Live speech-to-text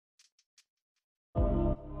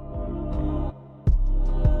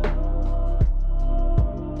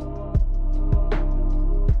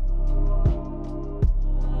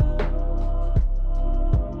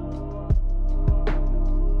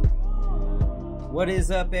What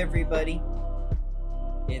is up, everybody?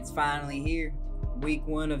 It's finally here. Week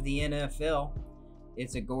 1 of the NFL.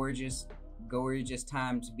 It's a gorgeous, gorgeous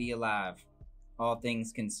time to be alive, all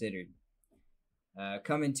things considered.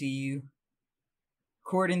 Coming to you,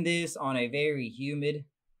 recording this on a very humid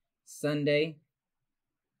Sunday,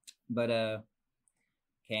 but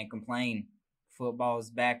can't complain. Football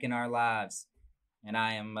is back in our lives, and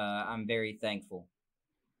I'm very thankful.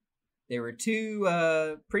 There were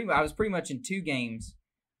I was pretty much in two games.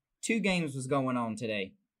 Two games was going on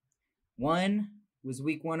today. One was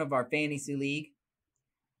week 1 of our fantasy league.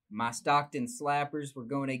 My Stockton Slappers were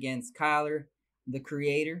going against Kyler, the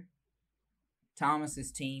creator,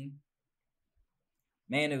 Thomas's team.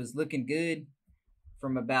 Man, it was looking good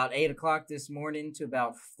from about 8 o'clock this morning to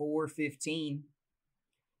about 4:15.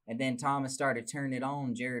 And then Thomas started turning it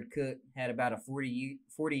on. Jared Cook had about a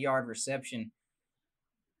 40-yard reception.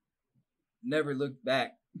 Never looked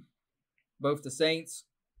back. Both the Saints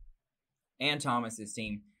and Thomas's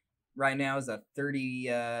team right now has a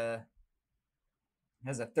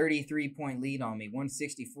 33-point lead on me,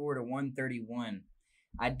 164 to 131.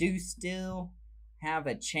 I do still have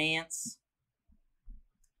a chance,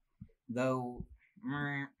 though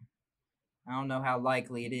I don't know how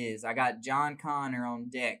likely it is. I got John Connor on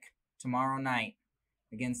deck tomorrow night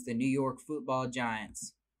against the New York Football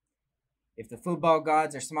Giants. If the football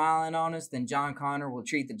gods are smiling on us, then John Connor will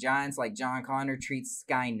treat the Giants like John Connor treats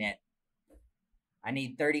Skynet. I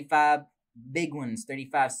need 35 big ones,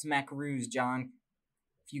 35 smackaroos, John.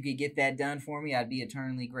 If you could get that done for me, I'd be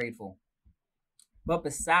eternally grateful. But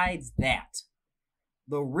besides that,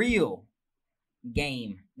 the real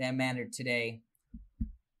game that mattered today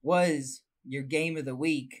was your game of the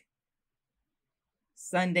week,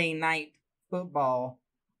 Sunday Night Football.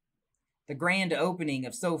 The grand opening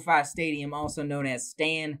of SoFi Stadium, also known as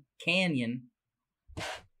Stan Canyon.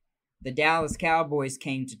 The Dallas Cowboys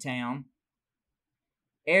came to town.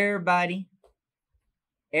 Everybody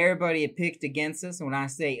had picked against us. When I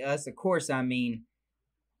say us, of course I mean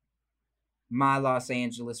my Los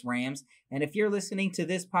Angeles Rams. And if you're listening to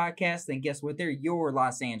this podcast, then guess what? They're your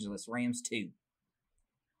Los Angeles Rams too.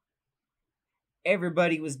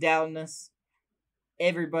 Everybody was doubting us.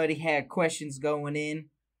 Everybody had questions going in.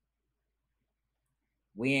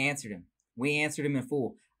 We answered him. We answered him in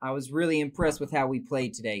full. I was really impressed with how we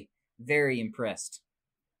played today. Very impressed.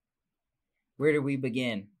 Where do we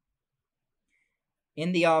begin?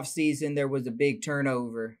 In the offseason, there was a big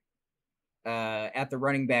turnover at the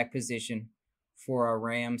running back position for our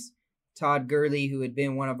Rams. Todd Gurley, who had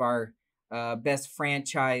been one of our best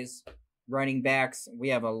franchise running backs. We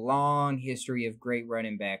have a long history of great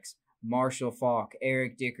running backs. Marshall Faulk,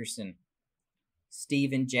 Eric Dickerson,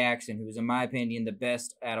 Steven Jackson, who is, in my opinion, the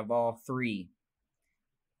best out of all three.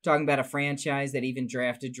 Talking about a franchise that even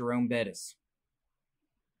drafted Jerome Bettis.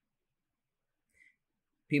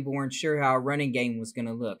 People weren't sure how a running game was going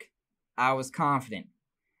to look. I was confident.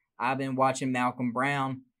 I've been watching Malcolm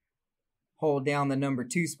Brown hold down the number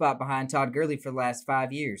 2 spot behind Todd Gurley for the last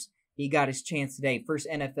 5 years. He got his chance today. First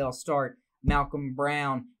NFL start. Malcolm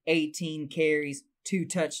Brown, 18 carries, 2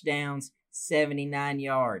 touchdowns, 79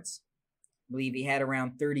 yards. I believe he had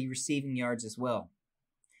around 30 receiving yards as well.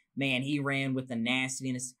 Man, he ran with the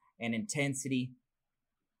nastiness and intensity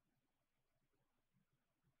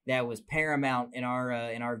that was paramount in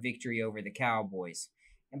our victory over the Cowboys.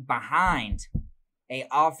 And behind a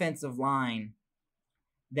offensive line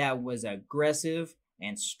that was aggressive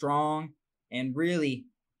and strong, and really,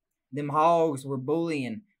 them Hogs were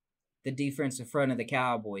bullying the defensive front of the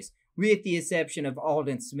Cowboys, with the exception of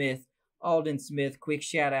Aldon Smith. Aldon Smith, quick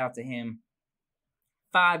shout out to him.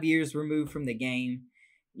 5 years removed from the game.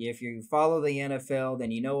 If you follow the NFL,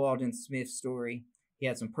 then you know Aldon Smith's story. He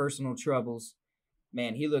had some personal troubles.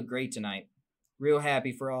 Man, he looked great tonight. Real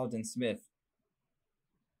happy for Aldon Smith.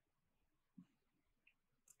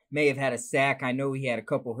 May have had a sack. I know he had a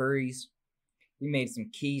couple hurries. He made some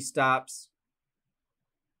key stops.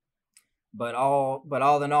 But all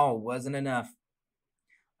in all, wasn't enough.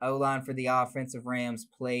 O-line for the offensive Rams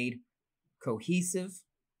played cohesive,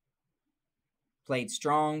 played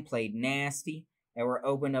strong, played nasty, and were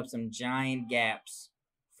opening up some giant gaps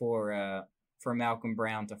for Malcolm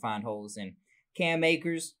Brown to find holes in. Cam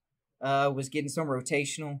Akers was getting some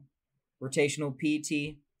rotational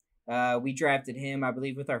PT. We drafted him, I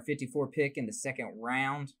believe, with our 54 pick in the second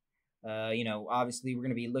round. Obviously we're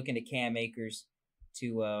going to be looking at Cam Akers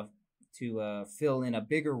to fill in a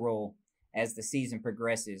bigger role as the season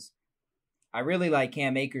progresses. I really like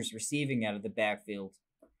Cam Akers receiving out of the backfield.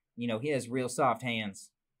 He has real soft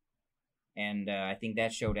hands. And I think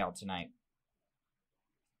that showed out tonight.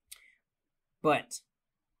 But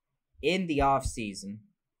in the off season,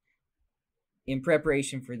 in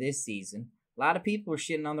preparation for this season, a lot of people are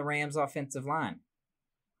shitting on the Rams' offensive line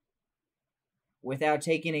without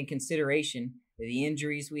taking in consideration the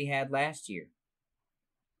injuries we had last year.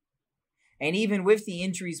 And even with the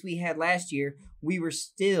injuries we had last year, we were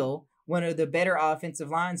still one of the better offensive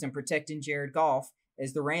lines in protecting Jared Goff,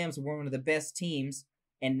 as the Rams were one of the best teams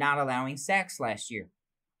in not allowing sacks last year.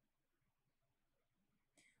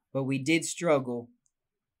 But we did struggle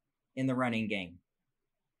in the running game.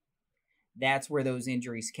 That's where those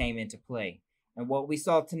injuries came into play. And what we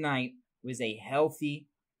saw tonight was a healthy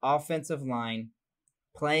offensive line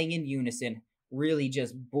playing in unison, really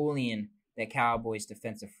just bullying the Cowboys'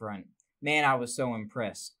 defensive front. Man, I was so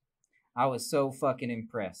impressed. I was so fucking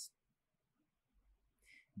impressed.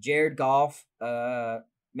 Jared Goff,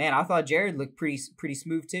 man, I thought Jared looked pretty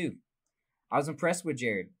smooth too. I was impressed with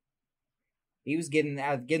Jared. He was getting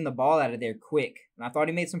the ball out of there quick, and I thought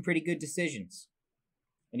he made some pretty good decisions.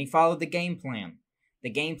 And he followed the game plan. The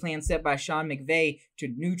game plan set by Sean McVay to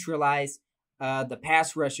neutralize the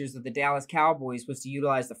pass rushers of the Dallas Cowboys was to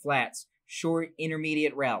utilize the flats, short,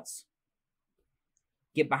 intermediate routes.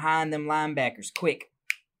 Get behind them linebackers quick.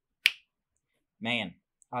 Man,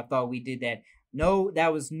 I thought we did that. No,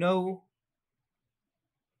 that was no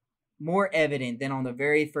more evident than on the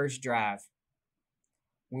very first drive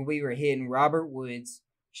when we were hitting Robert Woods'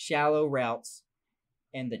 shallow routes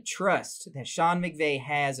and the trust that Sean McVay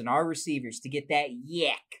has in our receivers to get that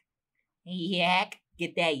yak.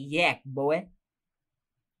 Get that yak, boy.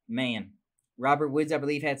 Man, Robert Woods, I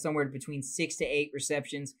believe, had somewhere between 6 to 8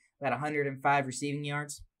 receptions, about 105 receiving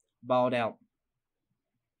yards. Balled out.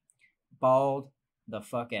 Balled the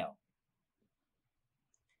fuck out.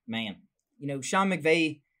 Man, you know, Sean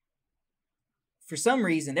McVay, for some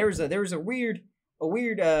reason, there was a weird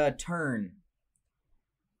turn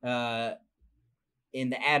in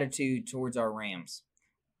the attitude towards our Rams.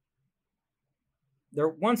 There,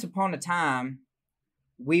 once upon a time,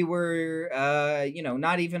 we were,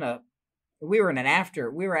 we were an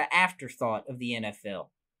afterthought of the NFL.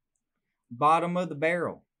 Bottom of the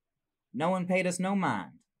barrel. No one paid us no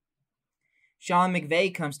mind. Sean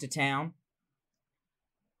McVay comes to town.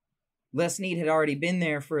 Les Snead had already been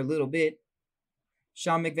there for a little bit.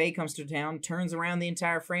 Sean McVay comes to town, turns around the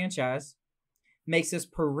entire franchise, makes us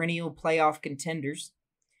perennial playoff contenders.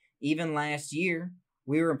 Even last year,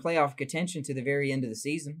 we were in playoff contention to the very end of the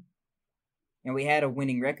season. And we had a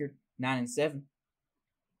winning record, 9-7.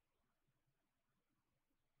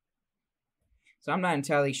 So I'm not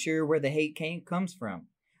entirely sure where the hate comes from.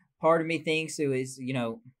 Part of me thinks it was,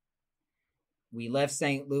 we left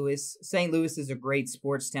St. Louis. St. Louis is a great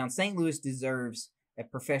sports town. St. Louis deserves a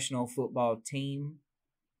professional football team.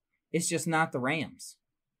 It's just not the Rams.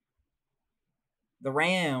 The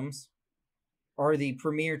Rams are the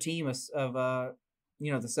premier team of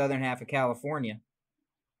the southern half of California.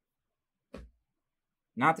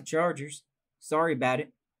 Not the Chargers. Sorry about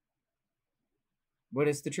it. But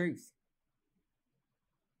it's the truth.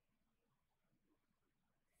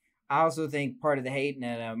 I also think part of the hate,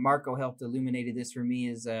 and Marco helped illuminated this for me,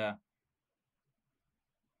 is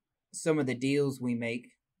some of the deals we make.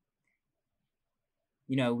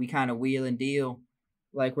 We kind of wheel and deal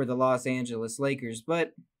like we're the Los Angeles Lakers.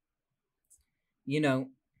 But,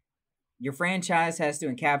 your franchise has to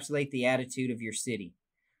encapsulate the attitude of your city.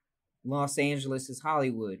 Los Angeles is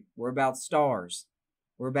Hollywood. We're about stars.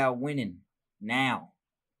 We're about winning now.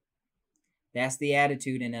 That's the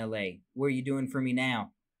attitude in LA. What are you doing for me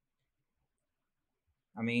now?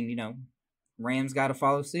 I mean, Rams got to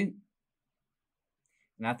follow suit.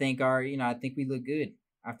 And I think I think we look good.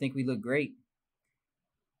 I think we look great.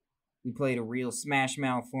 We played a real smash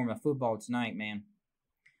mouth form of football tonight, man.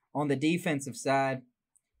 On the defensive side,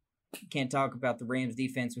 you can't talk about the Rams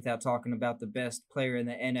defense without talking about the best player in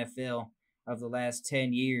the NFL of the last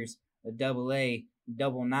 10 years, the double-A,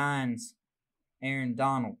 double nines, Aaron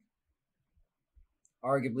Donald.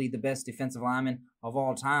 Arguably the best defensive lineman of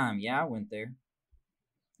all time. Yeah, I went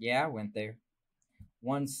there.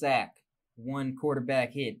 1 sack, 1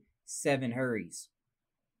 quarterback hit, 7 hurries.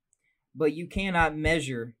 But you cannot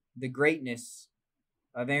measure the greatness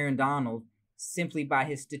of Aaron Donald simply by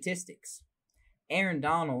his statistics. Aaron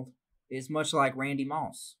Donald is much like Randy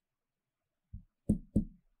Moss.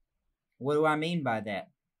 What do I mean by that?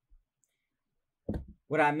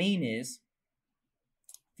 What I mean is,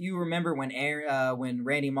 if you remember when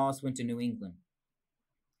Randy Moss went to New England,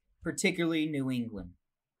 particularly New England,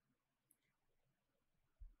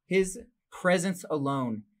 his presence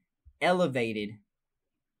alone elevated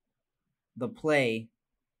the play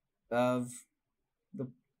of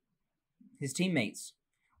his teammates.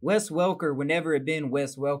 Wes Welker would never have been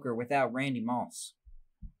Wes Welker without Randy Moss.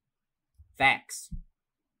 Facts.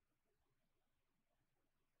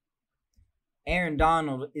 Aaron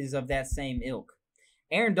Donald is of that same ilk.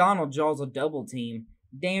 Aaron Donald jaws a double team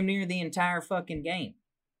damn near the entire fucking game.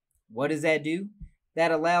 What does that do?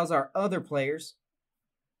 That allows our other players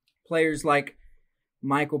like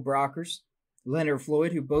Michael Brockers, Leonard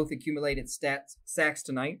Floyd, who both accumulated sacks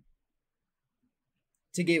tonight,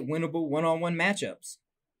 to get winnable one-on-one matchups.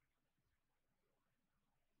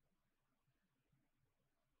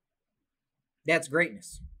 That's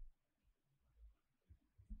greatness.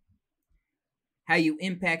 How you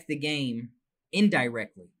impact the game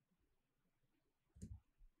indirectly.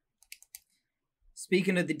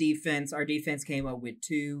 Speaking of the defense, our defense came up with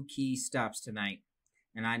 2 key stops tonight,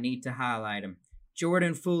 and I need to highlight them.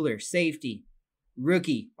 Jordan Fuller, safety,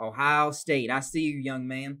 rookie, Ohio State. I see you, young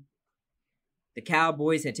man. The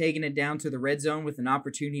Cowboys had taken it down to the red zone with an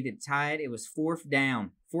opportunity to tie it. It was 4th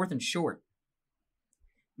down, 4th and short.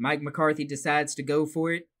 Mike McCarthy decides to go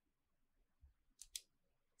for it.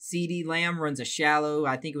 CeeDee Lamb runs a shallow,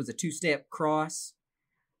 I think it was a 2-step cross.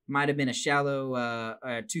 Might have been a shallow,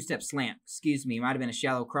 2-step slant. Might have been a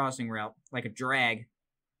shallow crossing route, like a drag.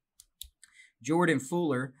 Jordan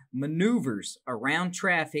Fuller maneuvers around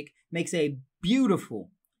traffic, makes a beautiful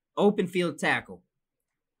open field tackle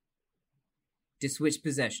to switch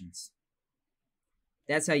possessions.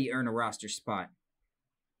 That's how you earn a roster spot.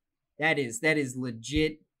 That is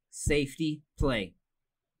legit safety play.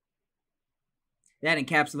 That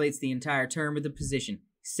encapsulates the entire term of the position.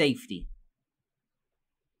 Safety.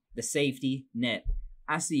 The safety net.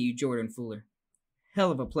 I see you, Jordan Fuller.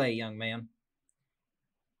 Hell of a play, young man.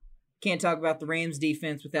 Can't talk about the Rams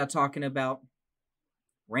defense without talking about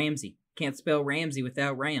Ramsey. Can't spell Ramsey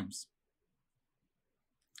without Rams.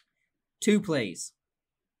 2 plays.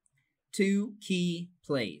 2 key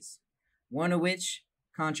plays. One of which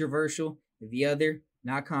controversial, the other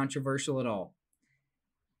not controversial at all.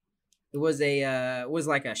 It was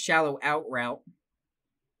like a shallow out route,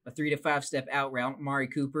 a 3 to 5 step out route. Amari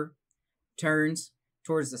Cooper turns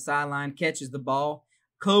towards the sideline, catches the ball.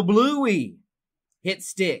 Kablooey! Hit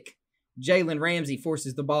stick. Jalen Ramsey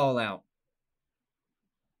forces the ball out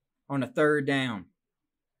on a 3rd down.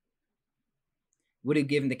 Would have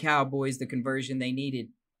given the Cowboys the conversion they needed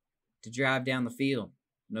to drive down the field.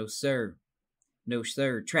 No, sir. No,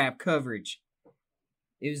 sir. Trap coverage.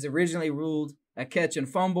 It was originally ruled a catch and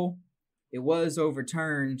fumble. It was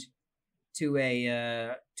overturned to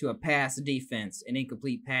a pass defense, an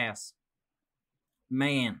incomplete pass.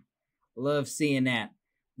 Man, love seeing that.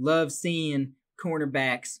 Love seeing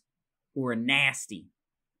cornerbacks who are nasty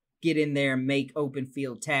get in there and make open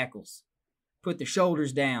field tackles. Put the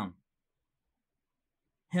shoulders down.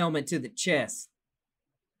 Helmet to the chest.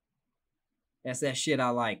 That's that shit I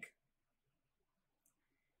like.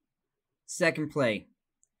 Second play.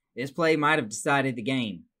 This play might have decided the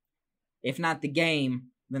game. If not the game,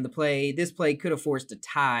 then this play could have forced a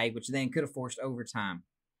tie, which then could have forced overtime.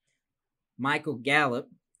 Michael Gallup,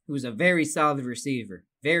 who's a very solid receiver,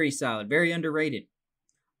 very solid, very underrated.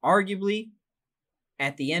 Arguably,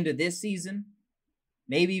 at the end of this season,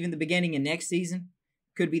 maybe even the beginning of next season,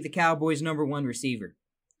 could be the Cowboys' number 1 receiver.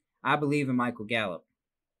 I believe in Michael Gallup.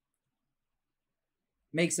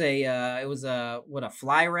 Makes a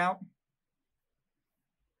fly route?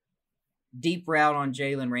 Deep route on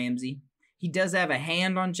Jalen Ramsey. He does have a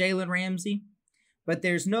hand on Jalen Ramsey, but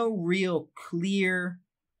there's no real clear,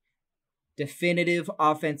 definitive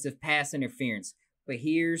offensive pass interference. But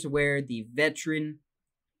here's where the veteran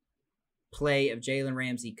play of Jalen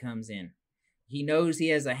Ramsey comes in. He knows he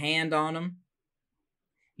has a hand on him.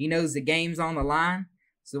 He knows the game's on the line.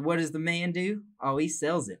 So what does the man do? Oh, he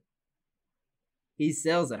sells it. He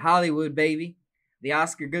sells it. Hollywood, baby. The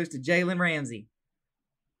Oscar goes to Jalen Ramsey.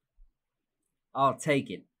 I'll take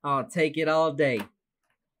it. I'll take it all day.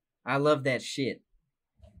 I love that shit.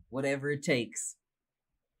 Whatever it takes.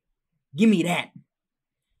 Give me that.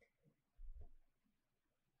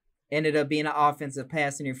 Ended up being an offensive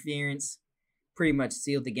pass interference. Pretty much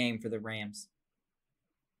sealed the game for the Rams.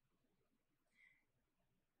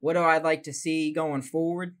 What do I like to see going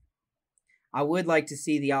forward? I would like to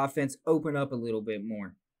see the offense open up a little bit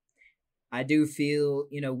more. I do feel,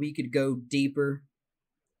 we could go deeper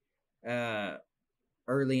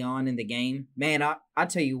early on in the game. Man, I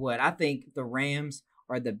tell you what, I think the Rams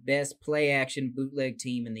are the best play-action bootleg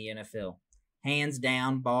team in the NFL. Hands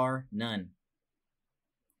down, bar none.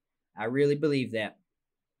 I really believe that.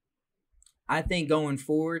 I think going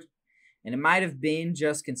forward, and it might have been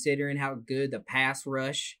just considering how good the pass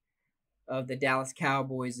rush of the Dallas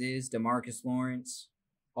Cowboys is, DeMarcus Lawrence,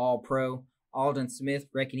 All-Pro, Aldon Smith,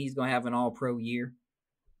 reckon he's going to have an all-pro year.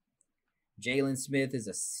 Jalen Smith is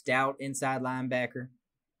a stout inside linebacker.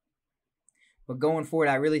 But going forward,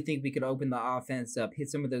 I really think we could open the offense up, hit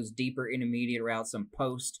some of those deeper intermediate routes, some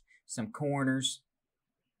post, some corners.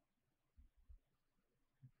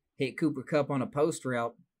 Hit Cooper Kupp on a post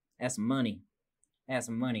route. That's money. That's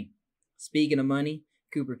some money. Speaking of money,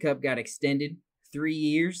 Cooper Kupp got extended 3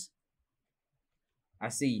 years. I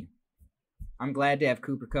see you. I'm glad to have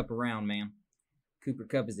Cooper Kupp around, man. Cooper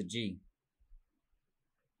Kupp is a G.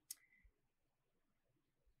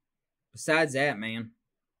 Besides that, man,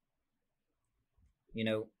 you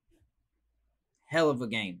know, hell of a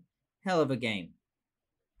game. Hell of a game.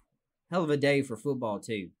 Hell of a day for football,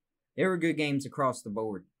 too. There were good games across the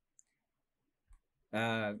board.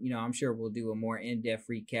 I'm sure we'll do a more in-depth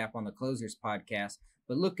recap on the Closers podcast.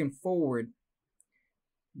 But looking forward,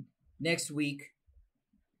 next week,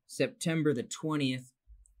 September the 20th,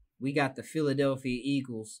 we got the Philadelphia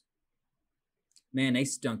Eagles. Man, they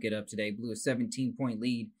stunk it up today. Blew a 17-point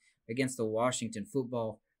lead against the Washington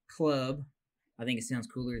Football Club. I think it sounds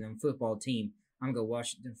cooler than football team. I'm going to go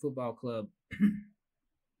Washington Football Club.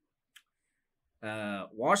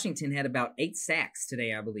 Washington had about 8 sacks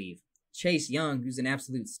today, I believe. Chase Young, who's an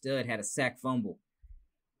absolute stud, had a sack fumble.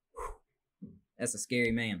 Whew. That's a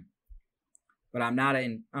scary man. But I'm not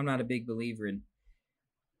a big believer in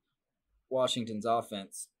Washington's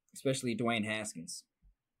offense, especially Dwayne Haskins.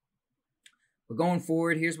 But going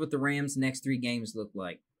forward, here's what the Rams' next 3 games look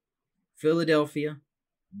like. Philadelphia,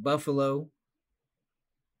 Buffalo,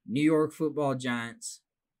 New York Football Giants,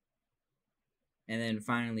 and then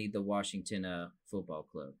finally the Washington Football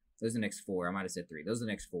Club. Those are the next 4. I might have said 3. Those are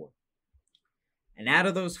the next 4. And out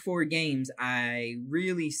of those 4 games, I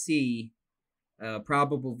really see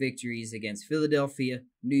probable victories against Philadelphia,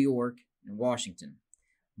 New York, and Washington.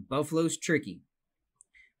 Buffalo's tricky.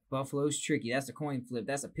 That's a coin flip.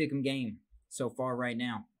 That's a pick'em game so far right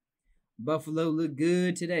now. Buffalo looked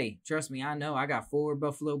good today. Trust me, I know. I got 4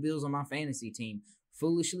 Buffalo Bills on my fantasy team.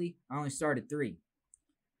 Foolishly, I only started 3.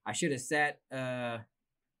 I should have sat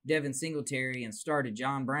Devin Singletary and started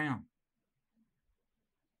John Brown.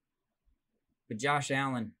 But Josh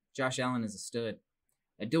Allen is a stud.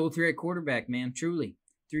 A dual threat quarterback, man, truly.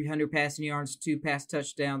 300 passing yards, 2 pass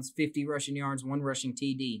touchdowns, 50 rushing yards, 1 rushing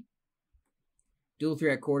TD. Dual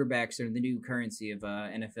threat quarterbacks are the new currency of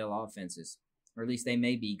NFL offenses. Or at least they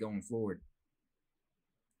may be going forward.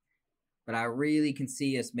 But I really can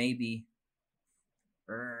see us maybe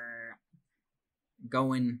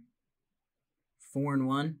going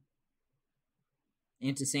 4-1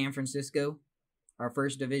 into San Francisco, our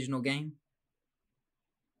first divisional game.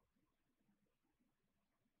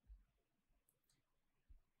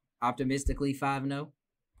 Optimistically 5-0.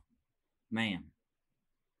 Man,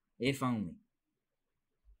 if only.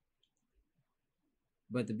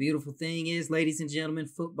 But the beautiful thing is, ladies and gentlemen,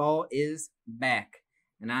 football is back.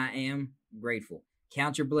 And I am grateful.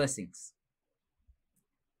 Count your blessings.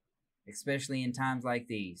 Especially in times like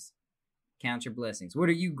these. Count your blessings. What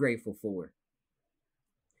are you grateful for?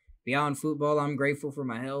 Beyond football, I'm grateful for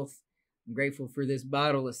my health. I'm grateful for this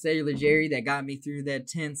bottle of Cellular Jerry that got me through that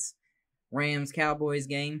tense Rams Cowboys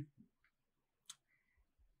game.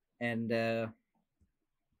 And,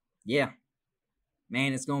 yeah.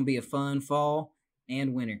 Man, it's going to be a fun fall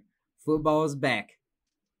and winter. Football is back.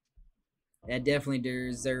 That definitely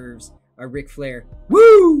deserves a Ric Flair.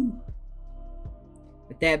 Woo!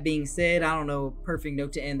 With that being said, I don't know a perfect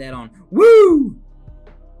note to end that on. Woo!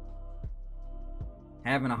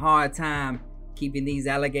 Having a hard time keeping these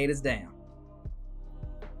alligators down.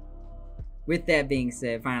 With that being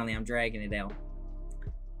said, finally, I'm dragging it out.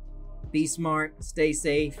 Be smart, stay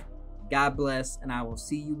safe, God bless, and I will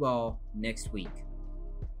see you all next week.